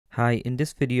Hi, in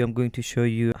this video I'm going to show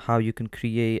you how you can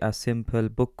create a simple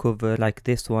book cover like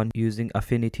this one using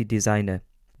Affinity Designer.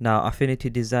 Now, Affinity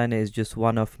Designer is just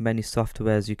one of many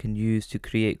softwares you can use to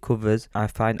create covers. I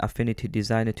find Affinity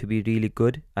Designer to be really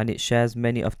good and it shares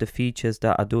many of the features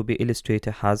that Adobe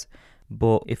Illustrator has.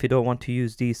 But if you don't want to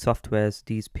use these softwares,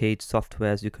 these paid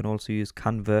softwares, you can also use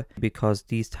Canva because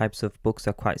these types of books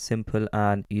are quite simple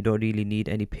and you don't really need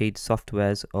any paid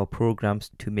softwares or programs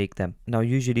to make them. Now,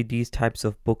 usually these types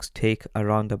of books take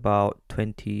around about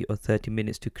 20 or 30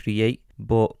 minutes to create.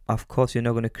 But of course, you're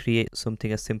not going to create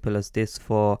something as simple as this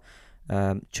for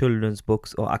children's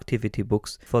books or activity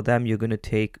books. For them, you're going to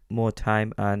take more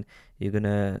time and you're going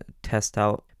to test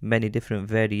out many different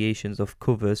variations of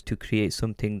covers to create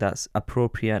something that's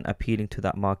appropriate and appealing to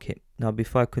that market. Now,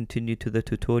 before I continue to the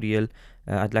tutorial,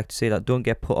 I'd like to say that don't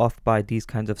get put off by these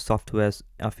kinds of softwares,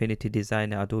 Affinity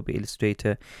Designer, Adobe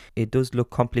Illustrator. It does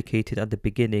look complicated at the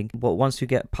beginning, but once you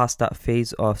get past that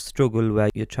phase of struggle where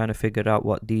you're trying to figure out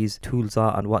what these tools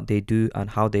are and what they do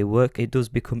and how they work, it does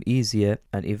become easier,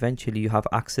 and eventually you have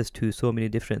access to so many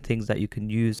different things that you can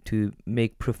use to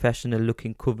make professional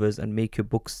looking covers and make your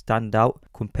books stand out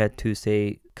compared to,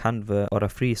 say, Canva or a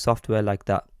free software like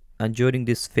that. And during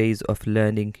this phase of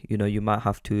learning, you might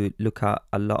have to look at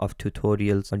a lot of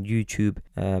tutorials on YouTube.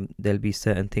 There'll be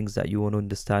certain things that you won't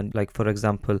understand. Like, for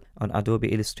example, on Adobe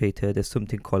Illustrator, there's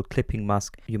something called clipping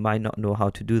mask. You might not know how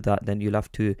to do that. Then you'll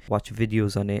have to watch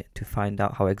videos on it to find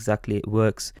out how exactly it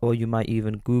works. Or you might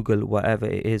even Google whatever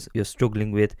it is you're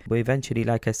struggling with. But eventually,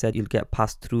 like I said, you'll get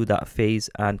past through that phase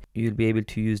and you'll be able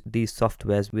to use these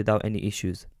softwares without any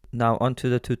issues. Now, onto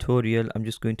the tutorial, I'm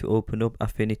just going to open up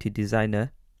Affinity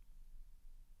Designer.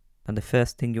 And the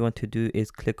first thing you want to do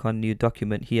is click on new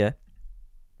document here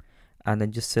and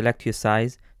then just select your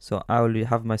size. So I already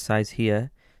have my size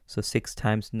here, so 6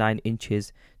 times 9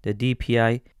 inches. The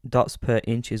DPI dots per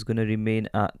inch is going to remain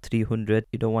at 300.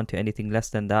 You don't want anything less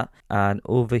than that. And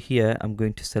over here I'm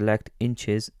going to select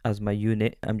inches as my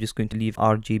unit. I'm just going to leave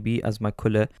RGB as my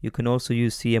color. You can also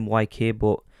use CMYK,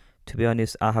 but to be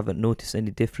honest, I haven't noticed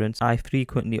any difference. I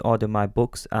frequently order my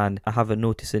books and I haven't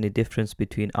noticed any difference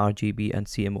between RGB and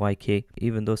CMYK,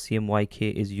 even though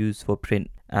CMYK is used for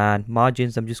print. And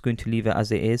margins, I'm just going to leave it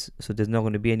as it is. So there's not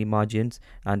going to be any margins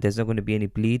and there's not going to be any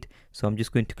bleed. So I'm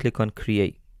just going to click on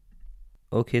create.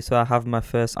 Okay, so I have my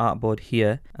first artboard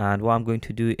here, and what I'm going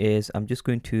to do is I'm just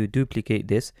going to duplicate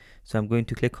this. So I'm going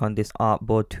to click on this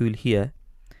artboard tool here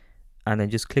and then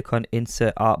just click on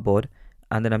insert artboard.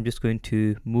 And then I'm just going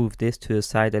to move this to the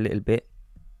side a little bit.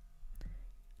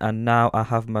 And now I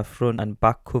have my front and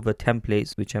back cover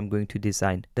templates which I'm going to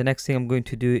design. The next thing I'm going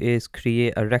to do is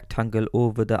create a rectangle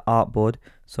over the artboard.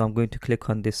 So I'm going to click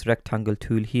on this rectangle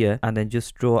tool here and then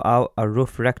just draw out a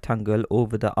rough rectangle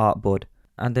over the artboard.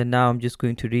 And then now I'm just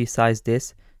going to resize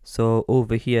this. So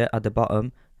over here at the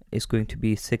bottom it's going to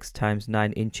be 6 times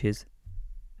 9 inches.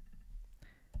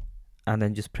 And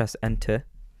then just press enter.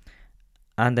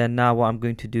 And then now what I'm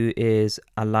going to do is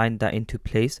align that into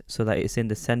place so that it's in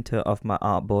the center of my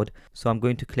artboard. So I'm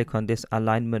going to click on this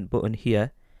alignment button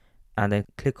here and then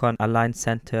click on align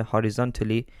center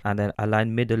horizontally and then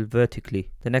align middle vertically.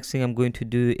 The next thing I'm going to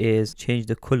do is change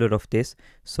the color of this.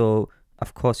 So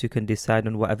of course you can decide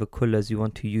on whatever colors you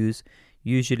want to use.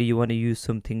 Usually you want to use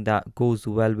something that goes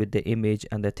well with the image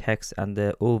and the text and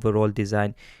the overall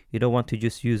design. You don't want to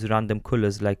just use random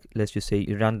colors, like let's just say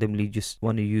you randomly just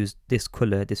want to use this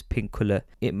color, this pink color.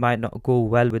 It might not go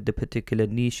well with the particular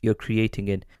niche you're creating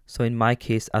in. So in my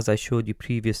case, as I showed you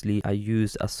previously, I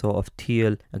use a sort of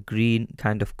teal, a green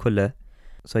kind of color.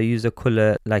 So I use a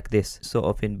color like this, sort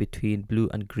of in between blue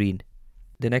and green.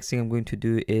 The next thing I'm going to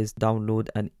do is download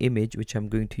an image which I'm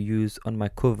going to use on my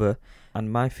cover.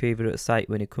 And my favorite site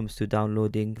when it comes to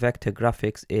downloading vector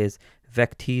graphics is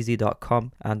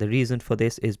vecteezy.com, and the reason for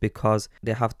this is because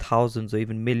they have thousands or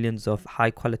even millions of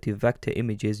high quality vector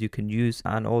images you can use,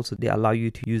 and also they allow you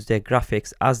to use their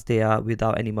graphics as they are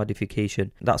without any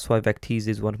modification. That's why Vecteezy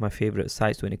is one of my favorite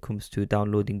sites when it comes to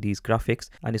downloading these graphics,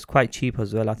 and it's quite cheap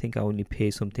as well. I think I only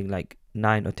pay something like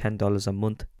 $9 or $10 a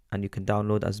month and you can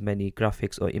download as many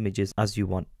graphics or images as you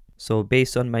want. So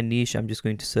based on my niche, I'm just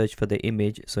going to search for the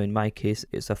image. So in my case,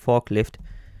 it's a forklift.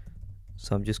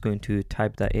 So I'm just going to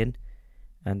type that in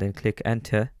and then click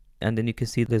enter. And then you can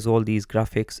see there's all these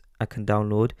graphics I can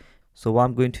download. So what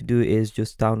I'm going to do is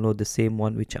just download the same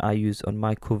one which I use on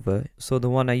my cover. So the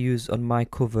one I use on my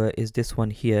cover is this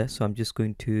one here. So I'm just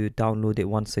going to download it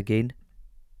once again.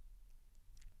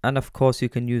 And of course you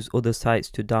can use other sites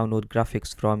to download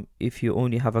graphics from. If you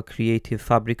only have a Creative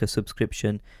Fabrica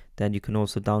subscription, then you can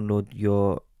also download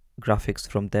your graphics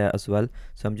from there as well.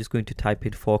 So I'm just going to type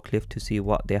in forklift to see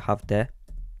what they have there.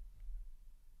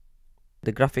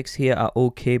 The graphics here are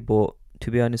okay, but to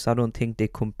be honest, I don't think they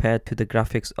compare to the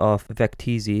graphics of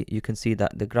Vecteezy. You can see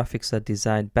that the graphics are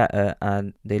designed better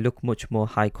and they look much more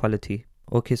high quality.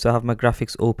 Okay, so I have my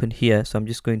graphics open here, so I'm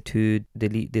just going to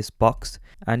delete this box,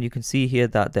 and you can see here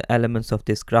that the elements of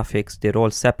this graphics, they're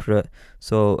all separate,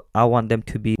 so I want them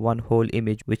to be one whole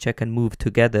image which I can move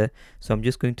together. So I'm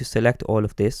just going to select all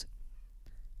of this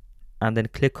and then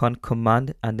click on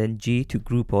Command and then G to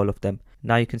group all of them.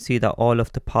 Now you can see that all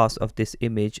of the parts of this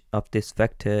image of this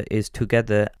vector is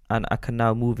together, and I can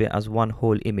now move it as one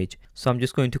whole image. So I'm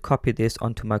just going to copy this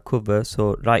onto my cover,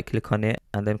 so right click on it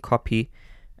and then copy,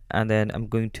 and then I'm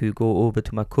going to go over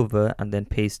to my cover and then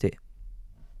paste it.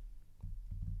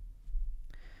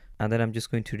 And then I'm just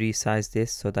going to resize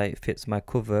this so that it fits my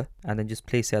cover, and then just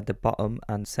place it at the bottom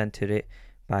and center it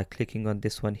by clicking on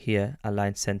this one here,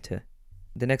 align center.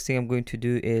 The next thing I'm going to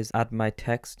do is add my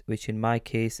text, which in my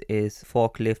case is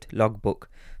forklift logbook.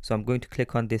 So I'm going to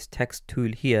click on this text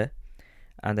tool here,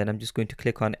 and then I'm just going to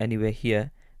click on anywhere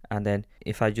here, and then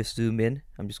if I just zoom in,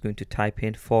 I'm just going to type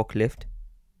in forklift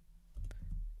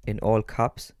in all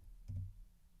caps,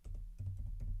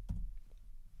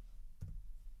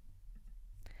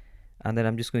 and then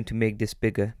I'm just going to make this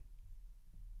bigger.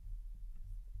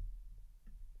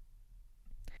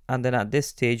 And then at this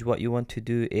stage, what you want to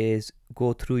do is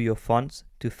go through your fonts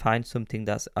to find something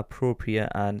that's appropriate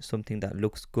and something that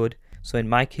looks good. So in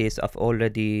my case, I've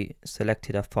already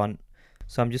selected a font,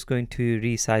 so I'm just going to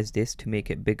resize this to make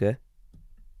it bigger.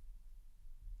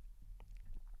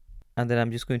 And then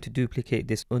I'm just going to duplicate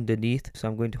this underneath, so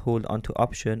I'm going to hold onto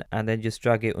Option and then just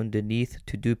drag it underneath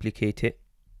to duplicate it.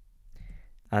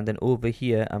 And then over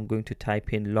here I'm going to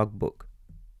type in logbook.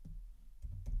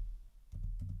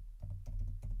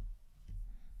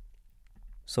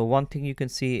 So one thing you can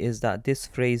see is that this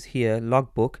phrase here,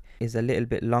 logbook, is a little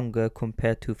bit longer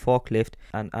compared to forklift,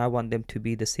 and I want them to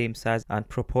be the same size and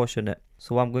proportionate.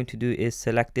 So what I'm going to do is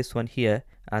select this one here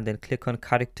and then click on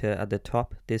character at the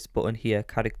top, this button here,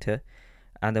 character,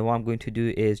 and then what I'm going to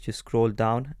do is just scroll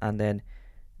down, and then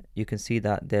you can see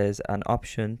that there's an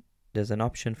option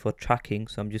for tracking.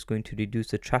 So I'm just going to reduce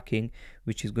the tracking,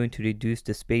 which is going to reduce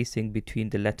the spacing between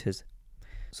the letters.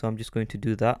 So I'm just going to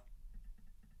do that.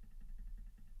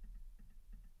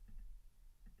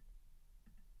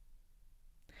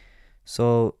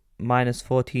 So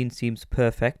 -14 seems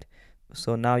perfect.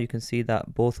 So now you can see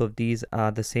that both of these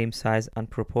are the same size and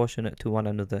proportionate to one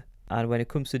another. And when it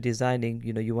comes to designing,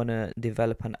 you want to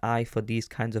develop an eye for these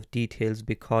kinds of details,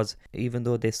 because even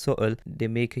though they're subtle, they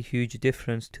make a huge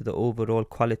difference to the overall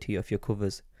quality of your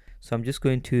covers. So I'm just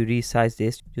going to resize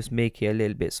this, just make it a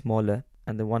little bit smaller,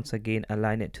 and then once again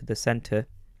align it to the center.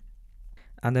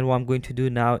 And then what I'm going to do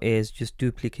now is just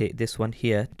duplicate this one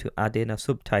here to add in a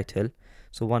subtitle.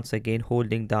 So once again,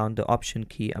 holding down the Option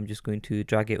key, I'm just going to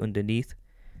drag it underneath,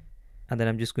 and then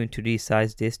I'm just going to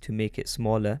resize this to make it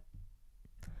smaller,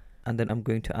 and then I'm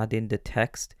going to add in the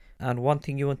text. And one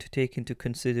thing you want to take into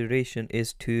consideration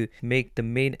is to make the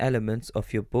main elements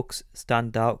of your books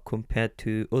stand out compared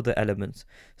to other elements.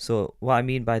 So what I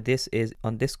mean by this is,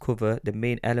 on this cover, the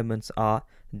main elements are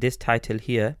this title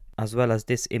here as well as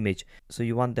this image. So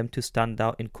you want them to stand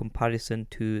out in comparison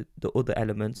to the other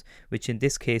elements, which in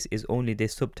this case is only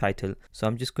this subtitle. So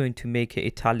I'm just going to make it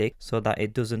italic so that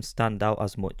it doesn't stand out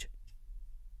as much.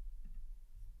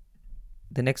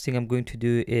 The next thing I'm going to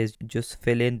do is just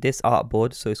fill in this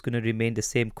artboard, so it's going to remain the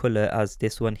same color as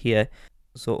this one here.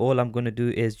 So all I'm going to do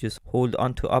is just hold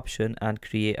on to Option and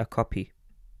create a copy,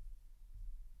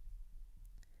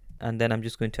 and then I'm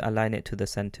just going to align it to the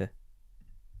center.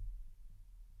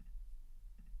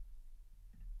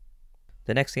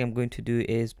 The next thing I'm going to do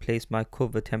is place my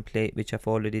cover template, which I've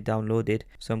already downloaded.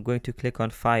 So I'm going to click on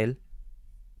File,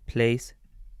 Place,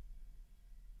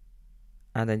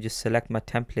 and then just select my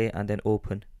template and then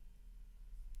Open,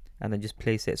 and then just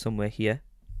place it somewhere here,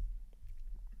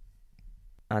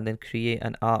 and then create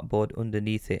an artboard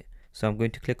underneath it. So I'm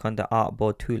going to click on the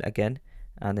Artboard tool again,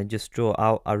 and then just draw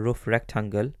out a rough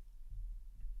rectangle,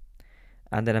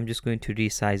 and then I'm just going to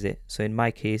resize it. So in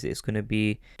my case, it's going to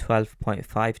be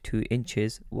 12.52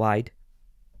 inches wide,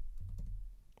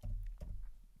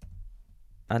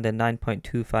 and then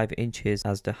 9.25 inches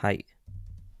as the height.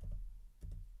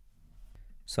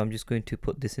 So I'm just going to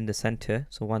put this in the center.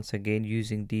 So once again,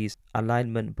 using these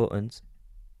alignment buttons.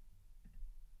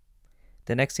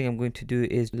 The next thing I'm going to do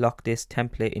is lock this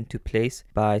template into place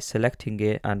by selecting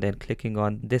it and then clicking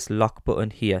on this lock button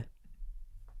here.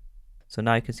 So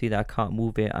now you can see that I can't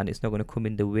move it, and it's not going to come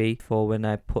in the way for when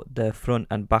I put the front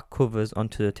and back covers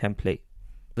onto the template.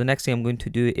 The next thing I'm going to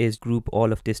do is group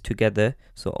all of this together.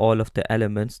 So all of the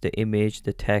elements, the image,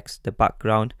 the text, the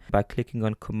background, by clicking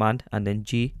on Command and then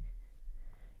G.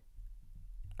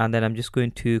 And then I'm just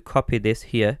going to copy this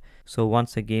here. So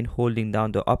once again, holding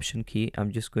down the Option key,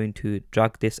 I'm just going to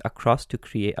drag this across to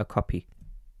create a copy.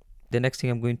 The next thing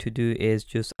I'm going to do is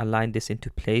just align this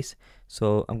into place.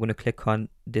 So I'm going to click on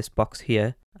this box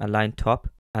here, align top,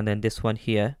 and then this one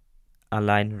here,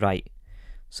 align right.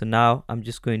 So now I'm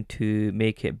just going to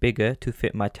make it bigger to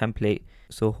fit my template.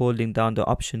 So holding down the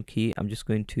Option key, I'm just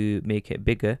going to make it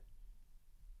bigger.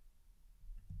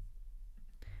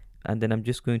 And then I'm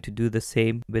just going to do the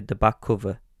same with the back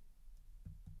cover.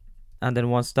 And then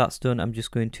once that's done, I'm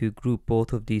just going to group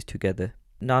both of these together.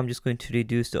 Now I'm just going to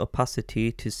reduce the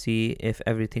opacity to see if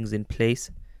everything's in place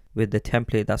with the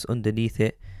template that's underneath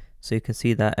it. So you can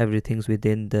see that everything's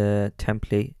within the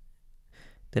template.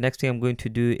 The next thing I'm going to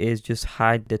do is just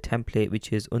hide the template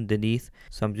which is underneath.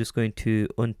 So I'm just going to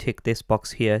untick this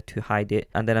box here to hide it.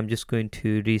 And then I'm just going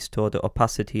to restore the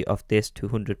opacity of this to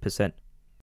 100%.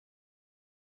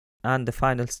 And the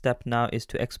final step now is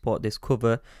to export this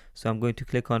cover. So I'm going to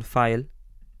click on File,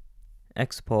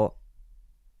 Export,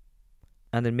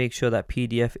 and then make sure that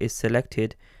PDF is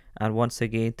selected. And once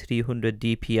again 300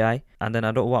 dpi. And then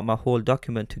I don't want my whole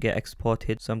document to get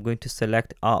exported. So I'm going to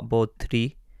select Artboard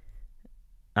 3.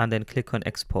 And then click on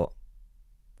Export,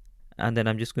 and then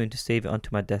I'm just going to save it onto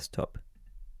my desktop.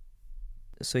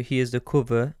 So here's the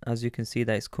cover. As you can see,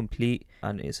 that it's complete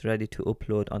and it's ready to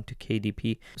upload onto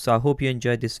KDP. So I hope you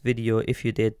enjoyed this video. If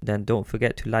you did, then don't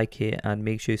forget to like it and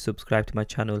make sure you subscribe to my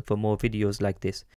channel for more videos like this.